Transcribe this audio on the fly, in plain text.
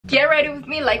Get ready with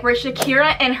me like we're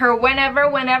Shakira in her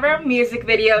whenever music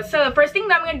video. So the first thing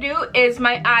that I'm gonna do is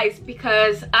my eyes,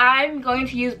 because I'm going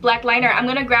to use black liner. I'm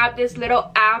gonna grab this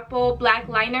little Apple black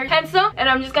liner pencil and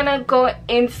I'm just gonna go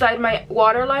inside my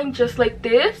waterline just like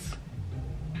this.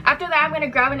 After that, I'm gonna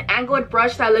grab an angled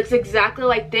brush that looks exactly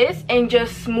like this and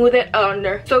just smooth it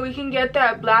under so we can get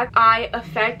that black eye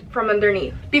effect from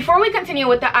underneath. Before we continue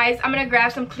with the eyes, I'm gonna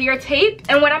grab some clear tape,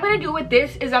 and what I'm gonna do with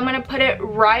this is I'm gonna put it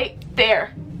right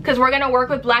there, because we're gonna work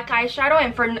with black eyeshadow,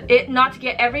 and for it not to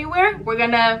get everywhere, we're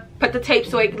gonna put the tape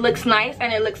so it looks nice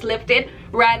and it looks lifted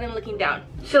rather than looking down.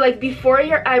 So like before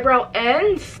your eyebrow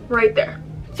ends, right there.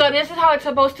 So this is how it's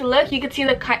supposed to look. You can see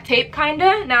the tape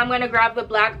kinda. Now I'm gonna grab the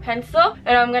black pencil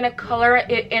and I'm gonna color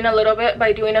it in a little bit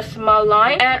by doing a small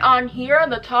line. And on here on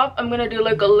the top, I'm gonna do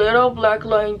like a little black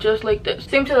line just like this.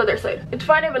 Same to the other side. It's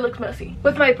fine if it looks messy.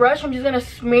 With my brush, I'm just gonna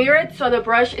smear it so the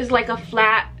brush is like a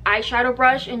flat eyeshadow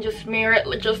brush, and just smear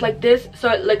it just like this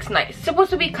so it looks nice. It's supposed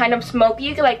to be kind of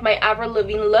smoky like my Avril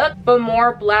Lavigne look, but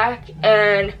more black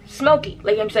and smoky,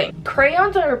 like I'm saying.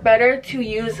 Crayons are better to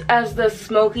use as the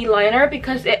smoky liner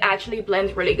because it actually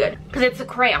blends really good, because it's a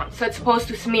crayon, so it's supposed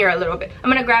to smear a little bit.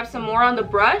 I'm gonna grab some more on the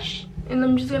brush and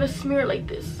I'm just gonna smear like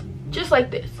this, just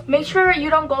like this. Make sure you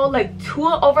don't go like too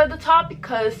over the top,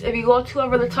 because if you go too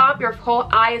over the top, your whole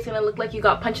eye is gonna look like you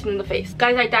got punched in the face.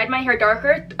 Guys, I dyed my hair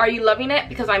darker. Are you loving it?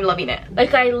 Because I'm loving it.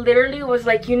 Like, I literally was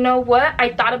like, you know what, I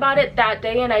thought about it that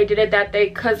day and I did it that day,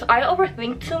 because I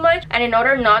overthink too much, and in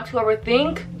order not to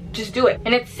overthink, just do it.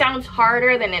 And it sounds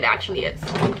harder than it actually is.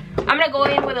 I'm gonna go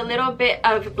in with a little bit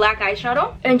of black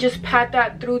eyeshadow and just pat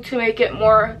that through to make it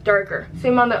more darker.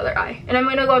 Same on the other eye. And I'm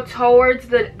gonna go towards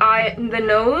the eye, the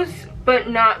nose, but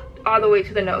not all the way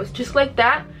to the nose. Just like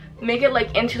that. Make it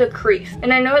like into the crease.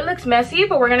 And I know it looks messy,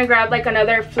 but we're gonna grab like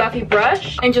another fluffy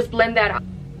brush and just blend that out.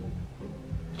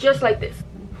 Just like this.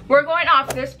 We're going off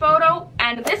this photo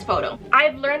and this photo.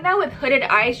 I've learned that with hooded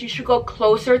eyes, you should go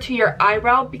closer to your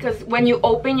eyebrow, because when you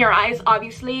open your eyes,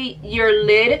 obviously your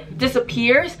lid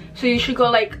disappears. So you should go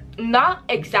like not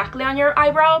exactly on your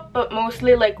eyebrow, but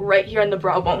mostly like right here on the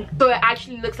brow bone, so it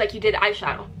actually looks like you did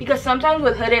eyeshadow. Because sometimes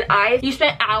with hooded eyes, you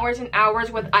spend hours and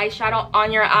hours with eyeshadow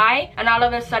on your eye, and all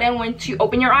of a sudden once you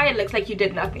open your eye, it looks like you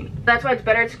did nothing. That's why it's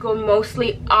better to go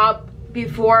mostly up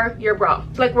before your brow.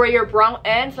 It's like where your brow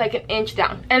ends, like an inch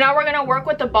down. And now we're gonna work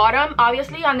with the bottom.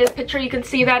 Obviously on this picture you can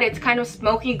see that it's kind of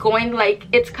smoky, going like,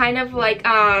 it's kind of like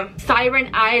siren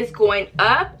eyes going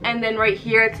up, and then right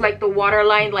here it's like the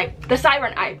waterline, like the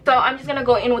siren eye. So I'm just gonna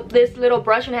go in with this little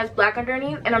brush, and it has black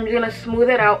underneath, and I'm just gonna smooth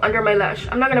it out under my lash.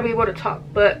 I'm not gonna be able to talk,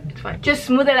 but it's fine. Just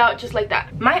smooth it out just like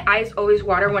that. My eyes always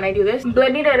water when I do this. I'm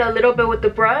blending it a little bit with the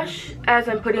brush as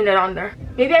I'm putting it on there.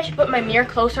 Maybe I should put my mirror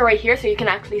closer right here so you can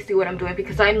actually see what I'm doing,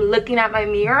 because I'm looking at my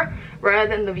mirror rather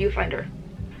than the viewfinder.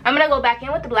 I'm gonna go back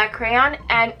in with the black crayon,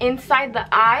 and inside the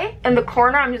eye and the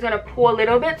corner, I'm just gonna pull a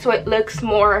little bit so it looks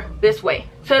more this way,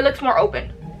 so it looks more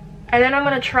open. And then I'm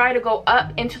gonna try to go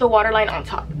up into the waterline on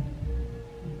top.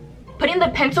 Putting the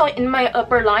pencil in my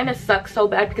upper line, it sucks so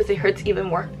bad because it hurts even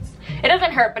more. It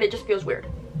doesn't hurt, but it just feels weird.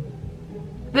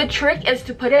 The trick is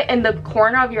to put it in the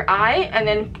corner of your eye and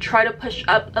then try to push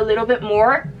up a little bit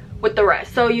more with the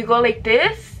rest. So you go like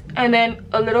this, and then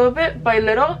a little bit by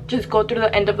little, just go through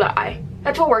the end of the eye.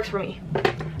 That's what works for me.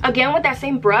 Again, with that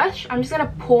same brush, I'm just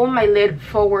gonna pull my lid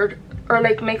forward, or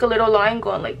like make a little line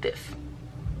going like this.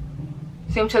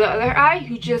 Same to the other eye,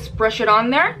 you just brush it on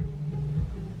there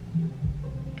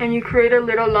and you create a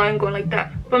little line going like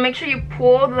that. But make sure you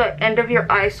pull the end of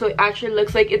your eye so it actually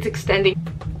looks like it's extending.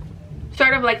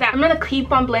 Sort of like that. I'm gonna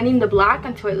keep on blending the black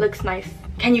until it looks nice.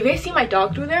 Can you guys see my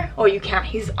dog through there? Oh, you can't.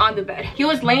 He's on the bed. He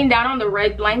was laying down on the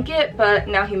red blanket, but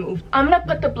now he moved. I'm gonna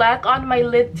put the black on my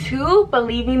lid too, but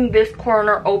leaving this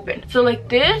corner open. So like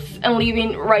this, and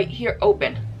leaving right here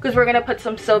open, because we're gonna put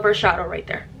some silver shadow right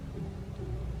there.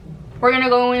 We're gonna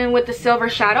go in with the silver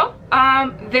shadow,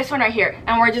 this one right here,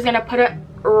 and we're just gonna put it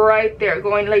right there,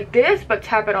 going like this, but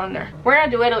tap it on there. We're gonna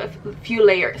do it a few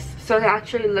layers so it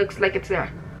actually looks like it's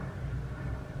there.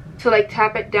 So like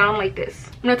tap it down like this.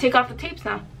 I'm gonna take off the tapes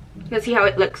now. Let's see how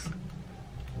it looks.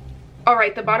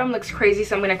 Alright, the bottom looks crazy,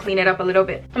 so I'm gonna clean it up a little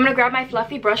bit. I'm gonna grab my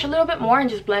fluffy brush a little bit more and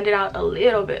just blend it out a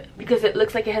little bit, because it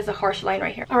looks like it has a harsh line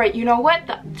right here. Alright, you know what?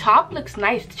 The top looks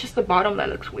nice. It's just the bottom that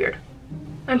looks weird.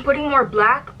 I'm putting more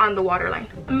black on the waterline.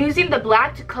 I'm using the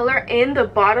black to color in the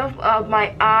bottom of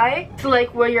my eye. So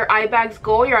like where your eye bags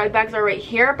go, your eye bags are right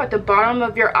here, but the bottom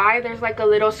of your eye, there's like a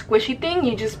little squishy thing.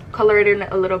 You just color it in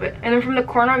a little bit. And then from the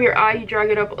corner of your eye, you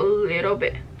drag it up a little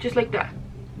bit, just like that.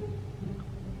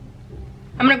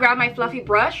 I'm gonna grab my fluffy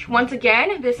brush. Once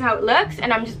again, this is how it looks,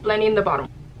 and I'm just blending the bottom.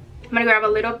 I'm gonna grab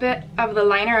a little bit of the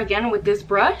liner again with this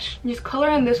brush. Just color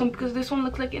in this one because this one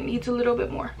looks like it needs a little bit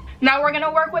more. Now we're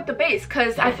gonna work with the base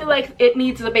because I feel like it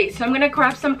needs the base. So I'm gonna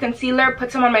grab some concealer,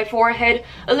 put some on my forehead,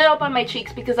 a little up on my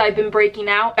cheeks because I've been breaking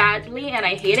out badly and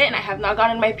I hate it, and I have not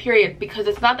gotten my period because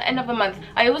it's not the end of the month.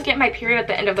 I always get my period at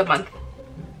the end of the month,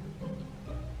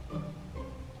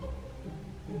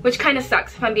 which kind of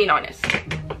sucks if I'm being honest.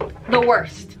 The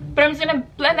worst. But I'm just gonna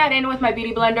blend that in with my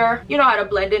beauty blender. You know how to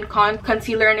blend in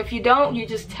concealer, and if you don't, you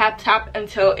just tap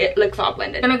until it looks all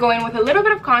blended. I'm gonna go in with a little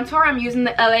bit of contour. I'm using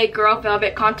the LA Girl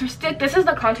Velvet Contour Stick. This is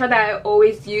the contour that I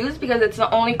always use because it's the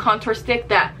only contour stick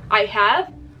that I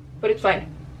have, but it's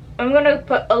fine. I'm gonna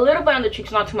put a little bit on the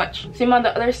cheeks, not too much. Same on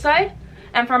the other side.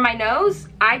 And for my nose,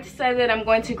 I decided I'm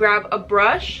going to grab a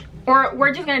brush, or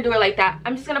we're just gonna do it like that.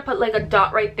 I'm just gonna put like a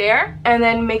dot right there and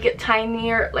then make it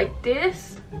tinier like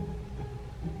this.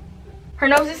 Her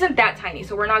nose isn't that tiny,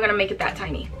 so we're not gonna make it that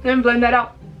tiny. Then blend that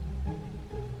out.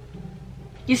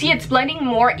 You see, it's blending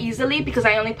more easily because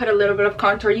I only put a little bit of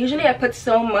contour. Usually I put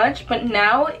so much, but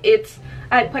now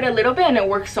I put a little bit and it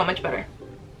works so much better.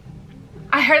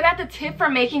 I heard that the tip for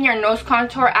making your nose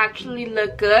contour actually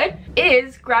look good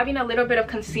is grabbing a little bit of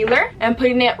concealer and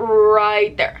putting it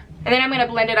right there. And then I'm gonna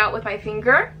blend it out with my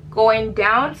finger, going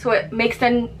down so it makes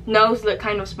the nose look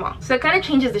kind of small. So it kind of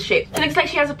changes the shape. It looks like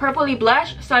she has a purpley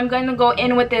blush, so I'm going to go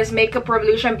in with this Makeup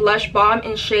Revolution Blush Balm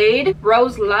in shade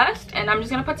Rose Lust, and I'm just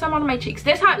gonna put some on my cheeks.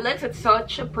 This is how it looks. It's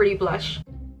such a pretty blush.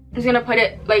 I'm just gonna put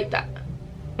it like that.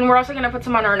 And we're also gonna put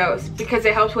some on our nose because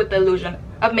it helps with the illusion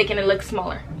of making it look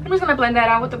smaller. I'm just gonna blend that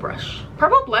out with the brush.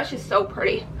 Purple blush is so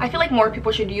pretty. I feel like more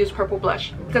people should use purple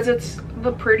blush because it's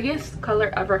the prettiest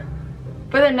color ever.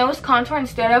 For the nose contour,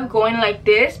 instead of going like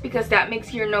this, because that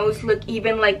makes your nose look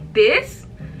even like this,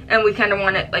 and we kind of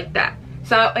want it like that.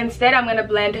 So instead, I'm gonna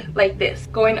blend like this,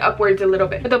 going upwards a little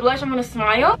bit. With the blush, I'm gonna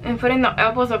smile and put in the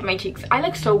elbows of my cheeks. I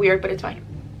look so weird, but it's fine.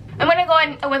 I'm gonna go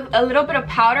in with a little bit of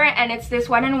powder, and it's this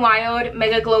Wet n Wild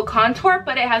Mega Glow Contour,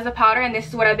 but it has a powder, and this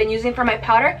is what I've been using for my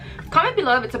powder. Comment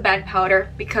below if it's a bad powder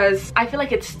because I feel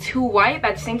like it's too white,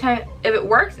 but at the same time, if it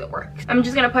works, it works. I'm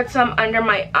just gonna put some under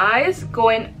my eyes,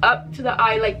 going up to the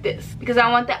eye like this because I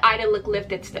want the eye to look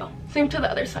lifted still. Same to the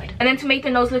other side. And then to make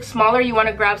the nose look smaller, you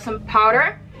wanna grab some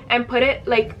powder and put it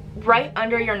like right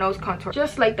under your nose contour,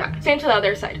 just like that. Same to the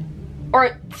other side,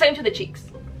 or same to the cheeks,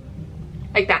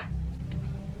 like that.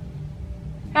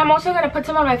 I'm also going to put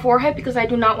some on my forehead because I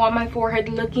do not want my forehead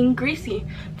looking greasy.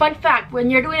 Fun fact,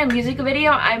 when you're doing a music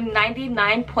video, I'm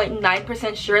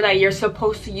 99.9% sure that you're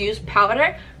supposed to use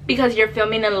powder because you're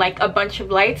filming in like a bunch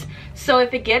of lights. So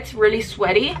if it gets really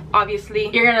sweaty, obviously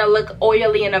you're going to look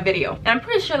oily in a video. And I'm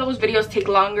pretty sure those videos take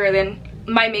longer than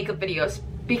my makeup videos,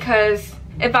 because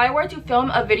if I were to film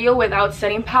a video without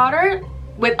setting powder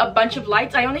with a bunch of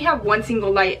lights, I only have one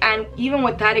single light, and even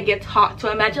with that it gets hot.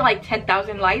 So imagine like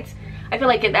 10,000 lights. I feel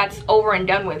like that's over and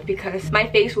done with because my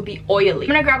face will be oily.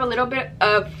 I'm gonna grab a little bit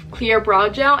of clear brow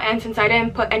gel, and since I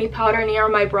didn't put any powder near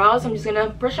my brows, I'm just gonna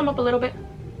brush them up a little bit.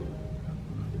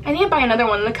 I need to buy another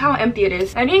one. Look how empty it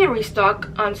is. I need to restock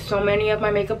on so many of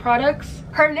my makeup products.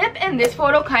 Her lip in this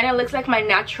photo kind of looks like my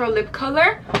natural lip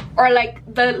color, or like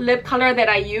the lip color that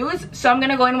I use. So I'm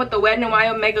gonna go in with the Wet n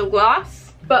Wild Mega Gloss.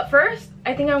 But first,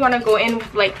 I think I want to go in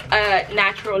with like a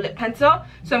natural lip pencil.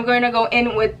 So I'm going to go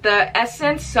in with the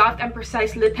Essence Soft and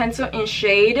Precise Lip Pencil in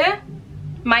shade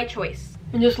My Choice.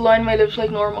 And just line my lips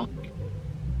like normal.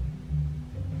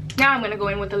 Now I'm going to go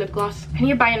in with the lip gloss. I need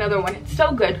to buy another one. It's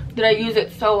so good that I use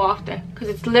it so often because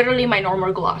it's literally my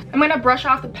normal gloss. I'm going to brush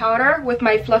off the powder with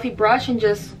my fluffy brush and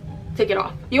just take it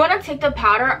off. You want to take the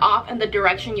powder off in the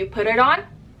direction you put it on.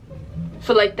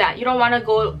 So like that. You don't want to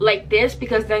go like this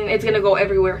because then it's going to go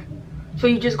everywhere. So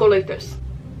you just go like this.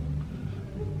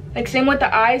 Like same with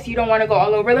the eyes. You don't want to go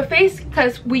all over the face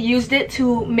because we used it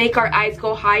to make our eyes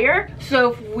go higher.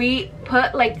 So if we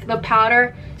put like the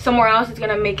powder somewhere else, it's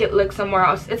going to make it look somewhere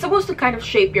else. It's supposed to kind of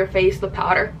shape your face, the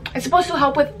powder. It's supposed to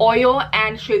help with oil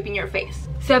and shaping your face.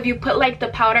 So if you put like the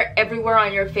powder everywhere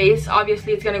on your face,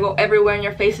 obviously it's going to go everywhere in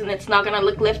your face and it's not going to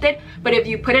look lifted. But if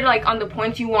you put it like on the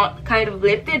points you want kind of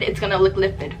lifted, it's going to look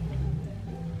lifted.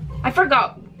 I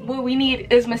forgot. What we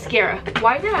need is mascara.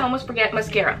 Why did I almost forget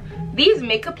mascara? These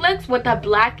makeup looks with that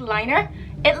black liner,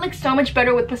 it looks so much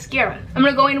better with mascara. I'm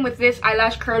gonna go in with this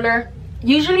eyelash curler.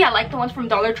 Usually I like the ones from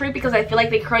Dollar Tree because I feel like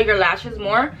they curl your lashes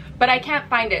more, but I can't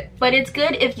find it. But it's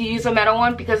good if you use a metal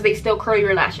one because they still curl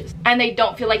your lashes and they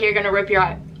don't feel like you're gonna rip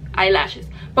your eyelashes.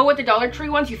 But with the Dollar Tree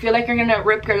ones, you feel like you're gonna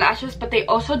rip your lashes, but they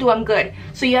also do them good.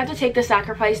 So you have to take the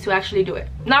sacrifice to actually do it.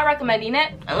 Not recommending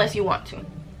it unless you want to.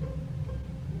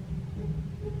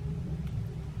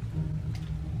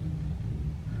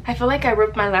 I feel like I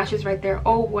ripped my lashes right there.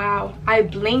 Oh wow, I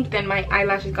blinked and my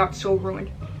eyelashes got so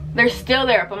ruined. They're still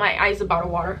there, but my eyes about to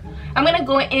water. I'm gonna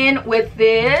go in with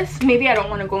this. Maybe I don't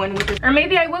want to go in with this, or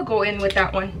maybe I will go in with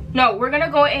that one. No, we're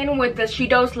gonna go in with the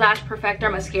Shedoes Lash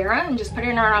Perfector mascara and just put it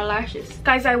in our lashes.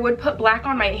 Guys, I would put black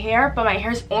on my hair, but my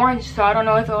hair's orange, so I don't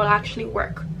know if it will actually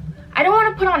work. I don't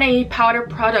want to put on any powder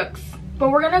products, but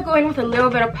we're gonna go in with a little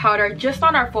bit of powder just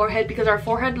on our forehead because our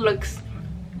forehead looks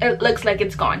like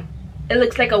it's gone. It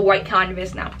looks like a white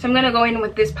canvas now. So I'm gonna go in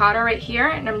with this powder right here,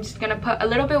 and I'm just gonna put a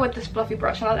little bit with this fluffy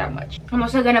brush, not that much. I'm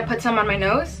also gonna put some on my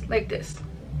nose like this,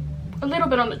 a little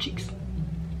bit on the cheeks.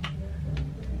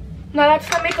 Now that's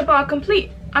the makeup all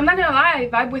complete. I'm not gonna lie, I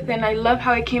vibe with it and I love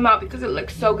how it came out because it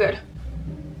looks so good.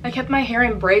 I kept my hair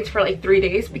in braids for like 3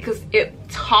 days because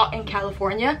it's hot in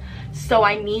California, so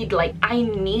I need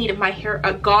my hair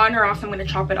gone or else I'm gonna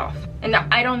chop it off, and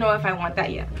I don't know if I want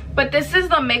that yet. But this is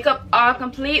the makeup all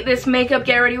complete. This makeup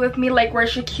Get Ready With Me, like where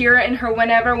Shakira in her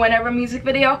whenever music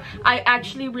video, I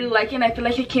actually really like it and I feel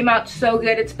like it came out so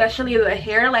good, especially the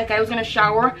hair. Like I was gonna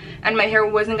shower and my hair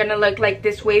wasn't gonna look like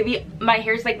this wavy. My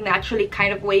hair's like naturally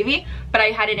kind of wavy, but I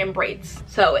had it in braids,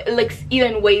 so it looks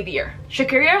even wavier.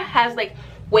 Shakira has like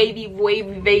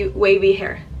wavy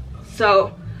hair,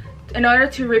 so in order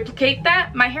to replicate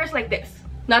that, my hair's like this,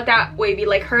 not that wavy.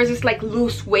 Like hers is like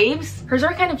loose waves. Hers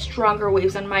are kind of stronger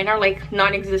waves and mine are like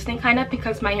non-existent kind of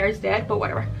because my hair is dead, but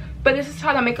whatever. But this is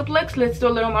how the makeup looks. Let's do a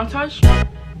little montage.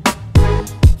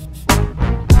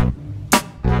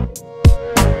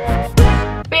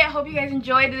 But yeah, I hope you guys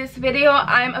enjoyed this video.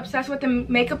 I'm obsessed with the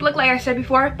makeup look like I said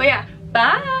before. But yeah,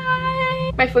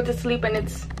 bye. My foot's asleep and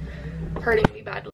it's hurting me badly.